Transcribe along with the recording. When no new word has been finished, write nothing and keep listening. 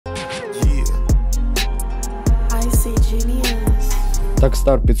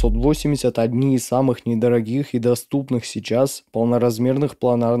Takstar 580 – одни из самых недорогих и доступных сейчас полноразмерных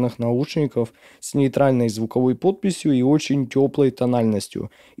планарных наушников с нейтральной звуковой подписью и очень теплой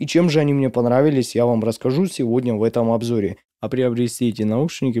тональностью. И чем же они мне понравились, я вам расскажу сегодня в этом обзоре. А приобрести эти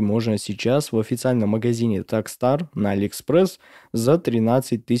наушники можно сейчас в официальном магазине Takstar на AliExpress за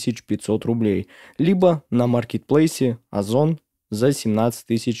 13 500 рублей, либо на маркетплейсе Озон за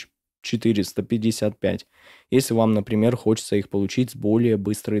 17 455, если вам, например, хочется их получить с более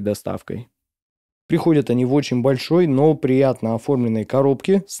быстрой доставкой. Приходят они в очень большой, но приятно оформленной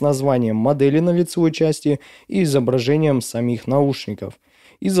коробке с названием модели на лицевой части и изображением самих наушников.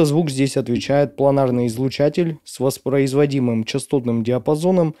 И за звук здесь отвечает планарный излучатель с воспроизводимым частотным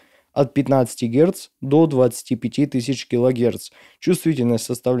диапазоном от 15 Гц до 25 тысяч кГц. Чувствительность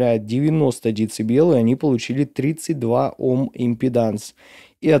составляет 90 дБ, и они получили 32 Ом импеданс.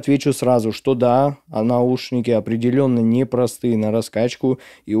 И отвечу сразу, что да, наушники определенно непростые на раскачку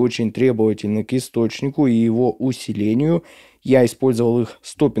и очень требовательны к источнику и его усилению. Я использовал их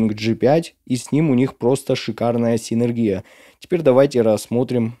стоппинг G5, и с ним у них просто шикарная синергия. Теперь давайте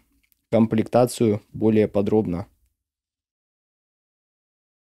рассмотрим комплектацию более подробно.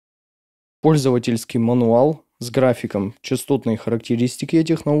 Пользовательский мануал с графиком частотной характеристики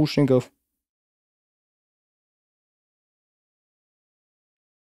этих наушников.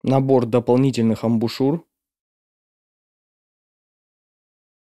 Набор дополнительных амбушюр.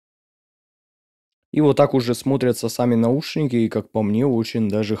 И вот так уже смотрятся сами наушники, и, как по мне, очень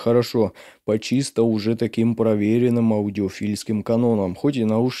даже хорошо, по чисто уже таким проверенным аудиофильским канонам. Хоть и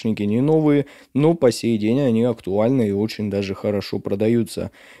наушники не новые, но по сей день они актуальны и очень даже хорошо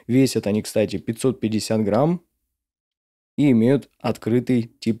продаются. Весят они, кстати, 550 грамм и имеют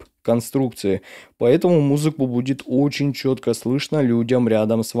открытый тип конструкции, поэтому музыку будет очень четко слышно людям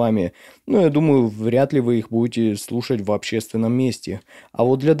рядом с вами. Но я думаю, вряд ли вы их будете слушать в общественном месте. А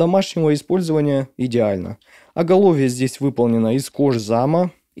вот для домашнего использования идеально. Оголовье здесь выполнено из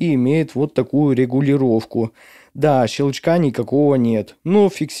кожзама и имеет вот такую регулировку. Да, щелчка никакого нет, но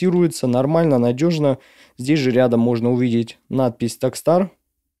фиксируется нормально, надежно. Здесь же рядом можно увидеть надпись Takstar,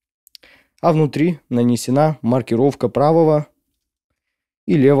 а внутри нанесена маркировка правого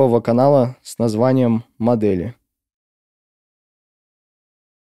и левого канала с названием модели,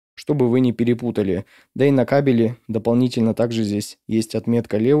 чтобы вы не перепутали. Да и на кабеле дополнительно также здесь есть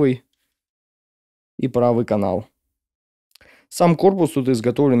отметка левый и правый канал. Сам корпус тут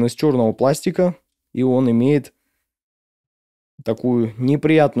изготовлен из черного пластика, и он имеет такую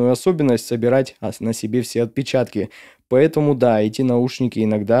неприятную особенность собирать на себе все отпечатки. Поэтому да, эти наушники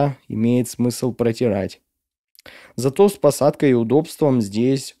иногда имеет смысл протирать. Зато с посадкой и удобством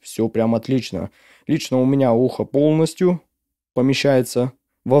здесь все прям отлично. Лично у меня ухо полностью помещается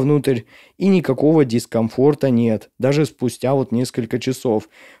вовнутрь, и никакого дискомфорта нет, даже спустя вот несколько часов.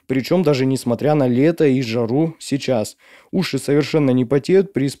 Причем даже несмотря на лето и жару сейчас. Уши совершенно не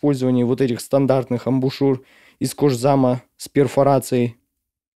потеют при использовании вот этих стандартных амбушюр из кожзама с перфорацией.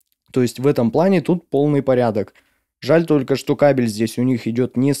 То есть в этом плане тут полный порядок. Жаль только, что кабель здесь у них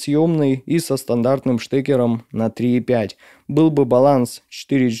идет несъемный и со стандартным штекером на 3,5. Был бы баланс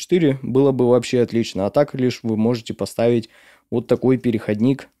 4,4, было бы вообще отлично. А так лишь вы можете поставить вот такой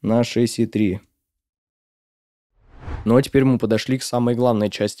переходник на 6,3. Ну а теперь мы подошли к самой главной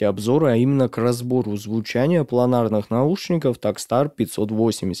части обзора, а именно к разбору звучания планарных наушников Takstar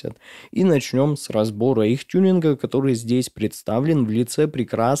 580. И начнем с разбора их тюнинга, который здесь представлен в лице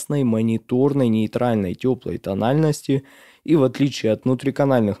прекрасной мониторной нейтральной теплой тональности. И в отличие от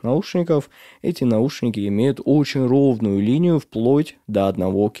внутриканальных наушников, эти наушники имеют очень ровную линию вплоть до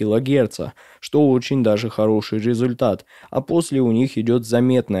 1 кГц, что очень даже хороший результат. А после у них идет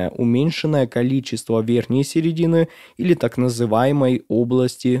заметное уменьшенное количество верхней середины или так называемой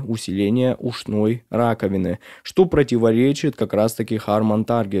области усиления ушной раковины, что противоречит как раз таки Harman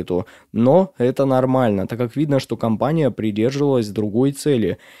таргету. Но это нормально, так как видно, что компания придерживалась другой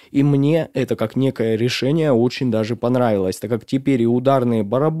цели. И мне это как некое решение очень даже понравилось, так как теперь и ударные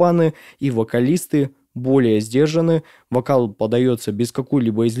барабаны, и вокалисты более сдержаны, вокал подается без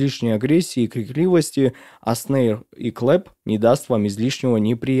какой-либо излишней агрессии и крикливости, а снейр и клэп не даст вам излишнего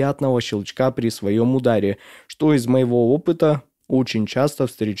неприятного щелчка при своем ударе, что из моего опыта очень часто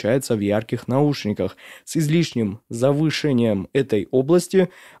встречается в ярких наушниках с излишним завышением этой области,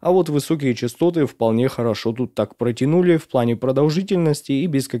 а вот высокие частоты вполне хорошо тут так протянули в плане продолжительности и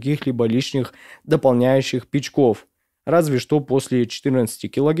без каких-либо лишних дополняющих пичков. Разве что после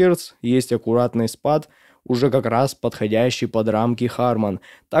 14 кГц есть аккуратный спад, уже как раз подходящий под рамки Harman,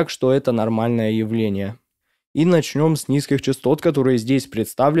 так что это нормальное явление. И начнем с низких частот, которые здесь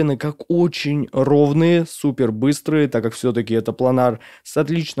представлены как очень ровные, супер быстрые, так как все-таки это планар с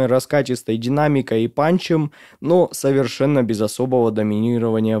отличной раскатистой динамикой и панчем, но совершенно без особого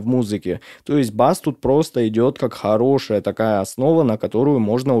доминирования в музыке. То есть бас тут просто идет как хорошая такая основа, на которую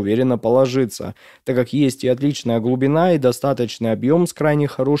можно уверенно положиться, так как есть и отличная глубина, и достаточный объем с крайне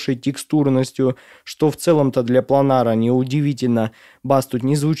хорошей текстурностью, что в целом-то для планара неудивительно. Бас тут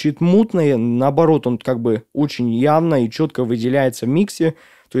не звучит мутно, наоборот, он как бы очень явно и четко выделяется в миксе,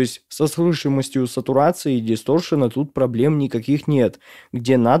 то есть со слышимостью сатурации и дисторшена тут проблем никаких нет.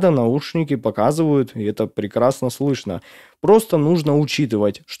 Где надо, наушники показывают, и это прекрасно слышно. Просто нужно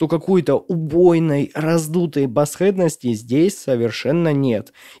учитывать, что какой-то убойной, раздутой басхедности здесь совершенно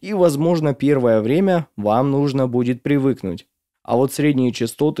нет. И, возможно, первое время вам нужно будет привыкнуть. А вот средние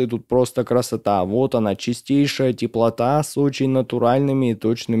частоты тут просто красота. Вот она, чистейшая теплота с очень натуральными и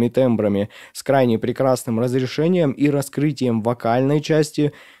точными тембрами, с крайне прекрасным разрешением и раскрытием вокальной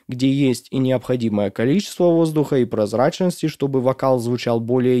части, где есть и необходимое количество воздуха и прозрачности, чтобы вокал звучал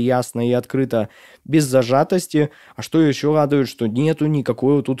более ясно и открыто, без зажатости. А что еще радует, что нету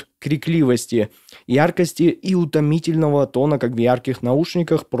никакой вот тут крикливости, яркости и утомительного тона, как в ярких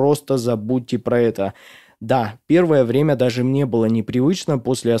наушниках, просто забудьте про это. Да, первое время даже мне было непривычно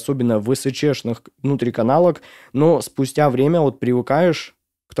после особенно высочешных внутриканалок, но спустя время вот привыкаешь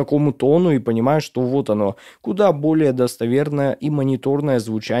к такому тону и понимаешь, что вот оно, куда более достоверное и мониторное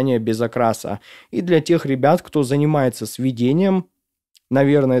звучание без окраса. И для тех ребят, кто занимается сведением,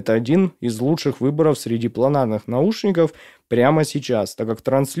 наверное, это один из лучших выборов среди планарных наушников прямо сейчас, так как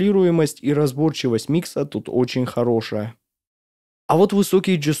транслируемость и разборчивость микса тут очень хорошая. А вот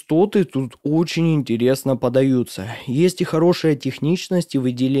высокие частоты тут очень интересно подаются. Есть и хорошая техничность и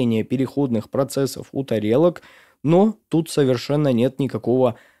выделение переходных процессов у тарелок, но тут совершенно нет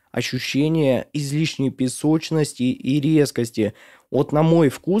никакого ощущения излишней песочности и резкости. Вот на мой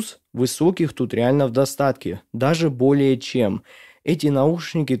вкус высоких тут реально в достатке, даже более чем. Эти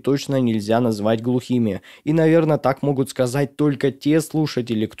наушники точно нельзя назвать глухими. И, наверное, так могут сказать только те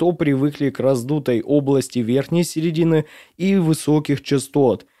слушатели, кто привыкли к раздутой области верхней середины и высоких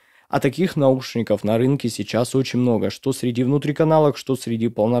частот. А таких наушников на рынке сейчас очень много, что среди внутриканалок, что среди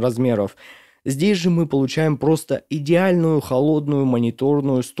полноразмеров. Здесь же мы получаем просто идеальную холодную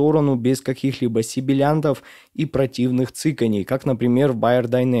мониторную сторону без каких-либо сибилянтов и противных цыканий, как, например, в Bayer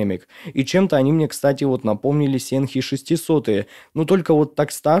Dynamic. И чем-то они мне, кстати, вот напомнили Сенхи 600, но только вот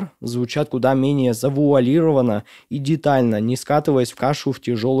Takstar звучат куда менее завуалированно и детально, не скатываясь в кашу в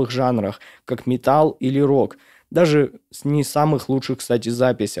тяжелых жанрах, как металл или рок. Даже с не самых лучших, кстати,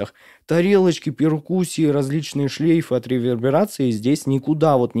 записях. Тарелочки, перкуссии, различные шлейфы от реверберации здесь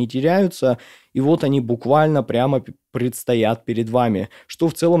никуда вот не теряются. И вот они буквально прямо предстоят перед вами. Что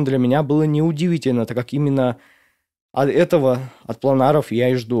в целом для меня было неудивительно, так как именно от этого, от планаров я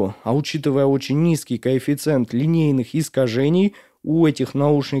и жду. А учитывая очень низкий коэффициент линейных искажений у этих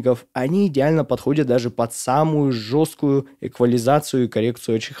наушников, они идеально подходят даже под самую жесткую эквализацию и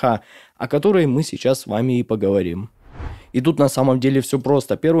коррекцию АЧХ, о которой мы сейчас с вами и поговорим. И тут на самом деле все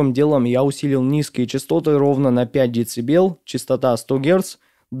просто. Первым делом я усилил низкие частоты ровно на 5 дБ, частота 100 Гц,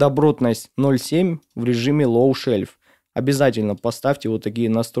 добротность 0,7 в режиме Low Shelf. Обязательно поставьте вот такие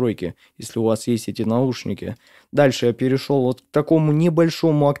настройки, если у вас есть эти наушники. Дальше я перешел вот к такому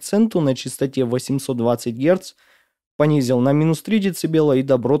небольшому акценту на частоте 820 Гц, понизил на минус 3 дБ и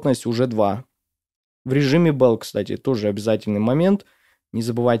добротность уже 2. В режиме Bell, кстати, тоже обязательный момент. Не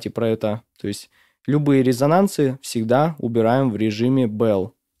забывайте про это. То есть любые резонансы всегда убираем в режиме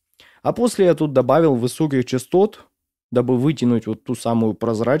Bell. А после я тут добавил высоких частот, дабы вытянуть вот ту самую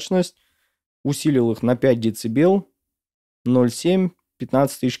прозрачность. Усилил их на 5 дБ, 0,7,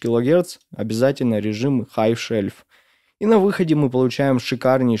 15 тысяч кГц, обязательно режим High Shelf. И на выходе мы получаем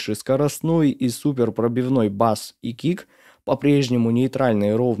шикарнейший скоростной и супер пробивной бас и кик, по-прежнему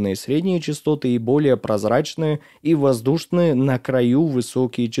нейтральные ровные средние частоты и более прозрачные и воздушные на краю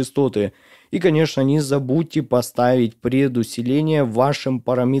высокие частоты. И, конечно, не забудьте поставить предусиление в вашем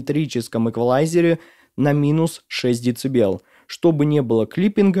параметрическом эквалайзере на минус 6 дБ, чтобы не было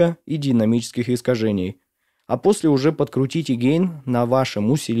клиппинга и динамических искажений. А после уже подкрутите гейн на вашем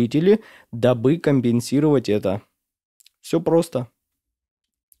усилителе, дабы компенсировать это. Все просто.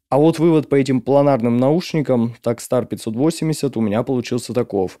 А вот вывод по этим планарным наушникам Takstar 580 у меня получился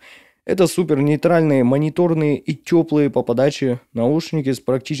таков. Это супер нейтральные, мониторные и теплые по подаче наушники с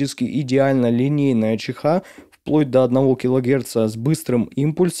практически идеально линейной АЧХ, вплоть до 1 кГц с быстрым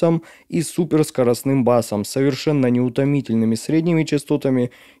импульсом и суперскоростным басом, совершенно неутомительными средними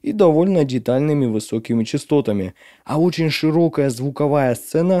частотами и довольно детальными высокими частотами. А очень широкая звуковая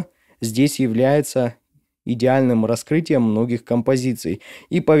сцена здесь является идеальным раскрытием многих композиций.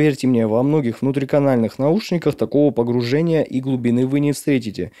 И поверьте мне, во многих внутриканальных наушниках такого погружения и глубины вы не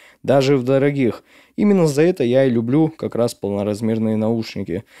встретите, даже в дорогих. Именно за это я и люблю как раз полноразмерные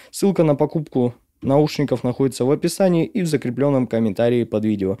наушники. Ссылка на покупку наушников находится в описании и в закрепленном комментарии под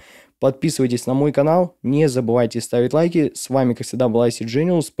видео. Подписывайтесь на мой канал, не забывайте ставить лайки. С вами, как всегда, был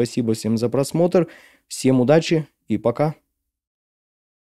icygenius. Спасибо всем за просмотр. Всем удачи и пока.